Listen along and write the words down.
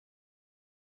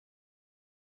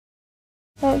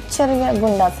ചെറിയ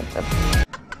ഗുണ്ടാസിപ്പ്.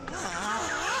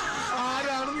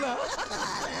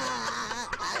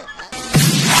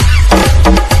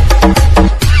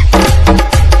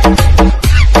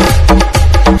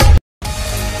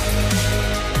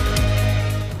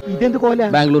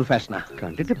 ബാംഗ്ലൂർ ഫാഷനാ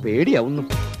കണ്ടിട്ട് പേടിയാവുന്നു.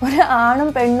 ഒരു ആണും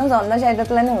പെണ്ണും സ്വന്തം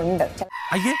ശരീരത്തിൽ തന്നെ ഉണ്ട്.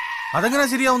 അതെങ്ങനെയാ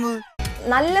ശരിയാവുന്നത്?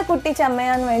 നല്ല കുട്ടി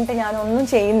ചമ്മയാൻ വേണ്ടി ഞാൻ ഒന്നും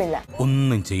ചെയ്യുന്നില്ല.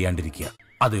 ഒന്നും ചെയ്യാണ്ടിരിക്കുക,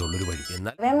 അതേ ഉള്ളൊരു വഴി.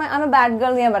 ബാഡ്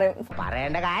ഗേൾ ഞാൻ പറയും.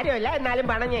 പറയേണ്ട കാര്യമില്ല, എന്നാലും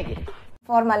പറഞ്ഞേക്ക്.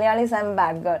 Four Malayalees I M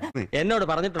bad girl. എന്നോട്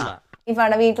പറഞ്ഞിട്ടുള്ള ഈ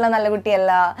പട വീട്ടിലെ നല്ല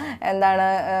കുട്ടിയല്ല, എന്താണ്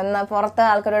പുറത്ത്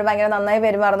ആൾക്കാരോട് ഭയങ്കര നന്നായി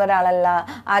പെരുമാറുന്ന ഒരാളല്ല,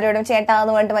 ആരോടും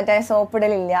ചേട്ടാന്ന് പറഞ്ഞിട്ട് മറ്റേ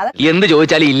സോപ്പിടലില്ല. എന്ത്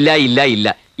ചോദിച്ചാലും ഇല്ല ഇല്ല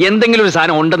ഇല്ല, എന്തെങ്കിലും ഒരു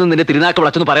സാധനം ഉണ്ടെന്ന് നിന്റെ തിരുനാക്ക്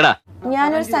വിളച്ചൊന്ന് പറയടാ.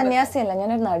 ഞാനൊരു സന്യാസിയല്ല,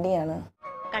 ഞാനൊരു നടിയാണ്.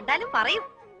 കണ്ടാലും പറയും.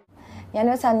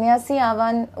 ഞാനൊരു സന്യാസി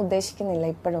ആവാൻ ഉദ്ദേശിക്കുന്നില്ല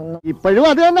ഇപ്പോഴൊന്നും. ഇപ്പോഴും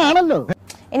അത് തന്നെയാണല്ലോ.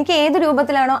 എനിക്ക് ഏത്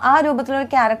രൂപത്തിലാണോ ആ രൂപത്തിലുള്ള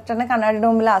ക്യാരക്ടറിനെ കണ്ണാടിയുടെ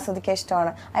മുമ്പിൽ ആസ്വദിക്കാൻ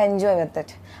ഇഷ്ടമാണ്. I enjoy with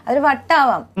it. അതൊരു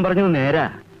വട്ടാവാം. പറഞ്ഞു നേരാ,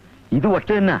 ഇത്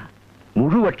വട്ട് തന്നെ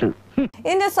മുഴുവട്ട്.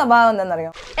 ഇതിന്റെ സ്വഭാവം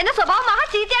എന്താണെന്നറിയോ? എന്റെ സ്വഭാവം മഹാ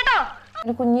ചീത്തയാട്ടോ.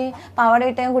 ഒരു കുഞ്ഞ് പാവാട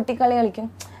ഇട്ടേം കുട്ടിക്കളി കളിക്കും,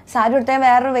 സാരി ഇട്ടേം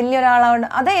വേറൊരു വലിയൊരാളാവുണ്ട്,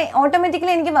 അതെ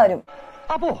ഓട്ടോമാറ്റിക്കലി എനിക്ക് വരും.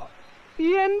 അപ്പോ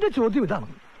എന്റെ ചോദ്യം ഇതാണ്,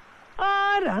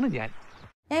 ആരാണ് ഞാൻ?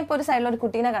 ഞാൻ ഇപ്പോൾ ഒരു സൈഡിൽ ഒരു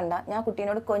കുട്ടീനെ കണ്ട ഞാൻ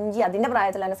കുട്ടീനോട് കൊഞ്ചി അതിന്റെ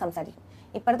പ്രായത്തിൽ തന്നെ സംസാരിക്കും.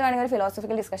 ഇപ്പുറത്ത് വേണമെങ്കിൽ ഒരു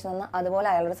ഫിലോസഫിക്കൽ ഡിസ്കഷൻ വന്നാൽ അതുപോലെ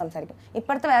അയാളോട് സംസാരിക്കും.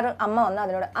 ഇപ്പുറത്ത് വേറെ അമ്മ വന്നാൽ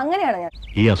അതിനോട് അങ്ങനെയാണ് ഞാൻ.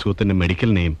 ഈ അസുഖത്തിന്റെ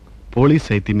മെഡിക്കൽ നെയിം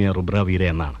പോളിസൈത്തീമിയ റുബ്രാവീര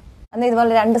എന്നാണ്. അന്ന്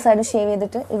ഇതുപോലെ രണ്ട് സൈഡ് ഷേവ്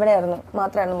ചെയ്തിട്ട് ഇവിടെ ആയിരുന്നു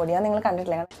മാത്രമായിരുന്നു മുടി. അത് നിങ്ങൾ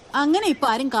കണ്ടിട്ടില്ല? അങ്ങനെ ഇപ്പൊ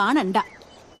ആരും കാണണ്ട.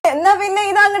 എന്നാ പിന്നെ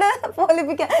ഇത് അങ്ങോട്ട്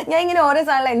പോലിപ്പിക്കാം. ഞാൻ ഇങ്ങനെ ഓരോ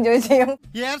സാധനം എൻജോയ് ചെയ്യും.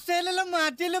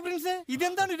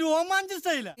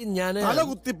 തല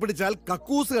കുത്തിപ്പിടിച്ചാൽ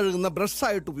കക്കൂസ് കഴുകുന്ന ബ്രഷ്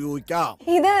ആയിട്ട് ഉപയോഗിക്കാം.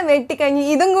 ഇത് വെട്ടിക്കഴിഞ്ഞ്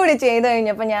ഇതും കൂടി ചെയ്ത്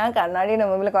കഴിഞ്ഞപ്പോ ഞാൻ കണ്ണാടിയുടെ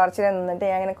മുമ്പിൽ കുറച്ചു നേരം നിന്നിട്ട്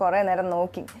ഞാൻ ഇങ്ങനെ കുറെ നേരം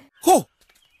നോക്കി.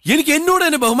 എനിക്ക് എന്നോട്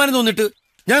തന്നെ ബഹുമാനം തോന്നിട്ട്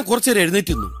ഞാൻ കുറച്ചേരം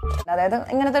എഴുന്നേറ്റുന്നു. അതായത്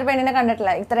ഇങ്ങനത്തെ ഒരു പെണ്ണിനെ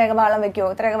കണ്ടിട്ടില്ല. ഇത്രയൊക്കെ ബാളം വെക്കുവോ,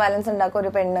 ഇത്രയൊക്കെ ബാലൻസ് ഉണ്ടാക്കും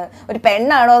ഒരു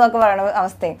പെണ്ണാണോ എന്നൊക്കെ പറയണ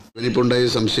അവസ്ഥയും. എനിക്കുണ്ടായ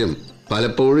സംശയം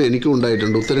പലപ്പോഴും എനിക്കും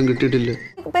ഉണ്ടായിട്ടുണ്ട്, ഉത്തരം കിട്ടിയിട്ടില്ല.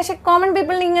 പക്ഷെ കോമൺ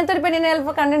പീപ്പിളിന് ഇങ്ങനത്തെ ഒരു പെണ്ണിനെ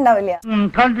ചിലപ്പോ കണ്ടിട്ടുണ്ടാവില്ല.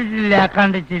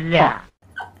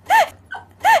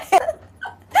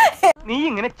 നീ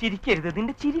ഇങ്ങനെ ചിരിക്കരുത്,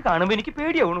 നിന്റെ ചിരി കാണുമ്പോ എനിക്ക്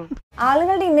പേടിയാവണു.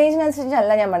 ആളുകളുടെ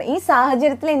ഇമേജിനനുസരിച്ചല്ല ഞാൻ പറഞ്ഞു. ഈ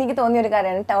സാഹചര്യത്തിൽ എനിക്ക് തോന്നിയ ഒരു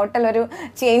കാര്യമാണ് ടോട്ടൽ ഒരു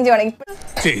ചേഞ്ച് വേണം.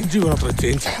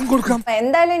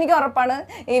 എന്തായാലും എനിക്ക് ഉറപ്പാണ്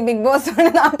ഈ ബിഗ് ബോസ്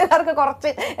നാട്ടുകാർക്ക് കുറച്ച്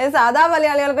സാധാ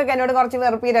മലയാളികൾക്കൊക്കെ എന്നോട് കുറച്ച്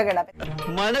വെറുപ്പീരൊക്കെ ഉണ്ട്.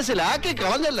 മനസ്സിലാക്കി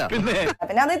കളഞ്ഞല്ല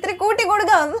പിന്നെ അത് ഇത്തിരി കൂട്ടി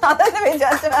കൊടുക്കാം, അതന്നെ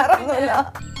വിചാരിച്ച വേറെ ഒന്നുമില്ല.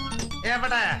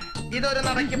 എവിടെ ഇതൊരു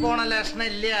നടക്ക് പോണ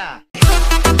ലക്ഷണില്ല.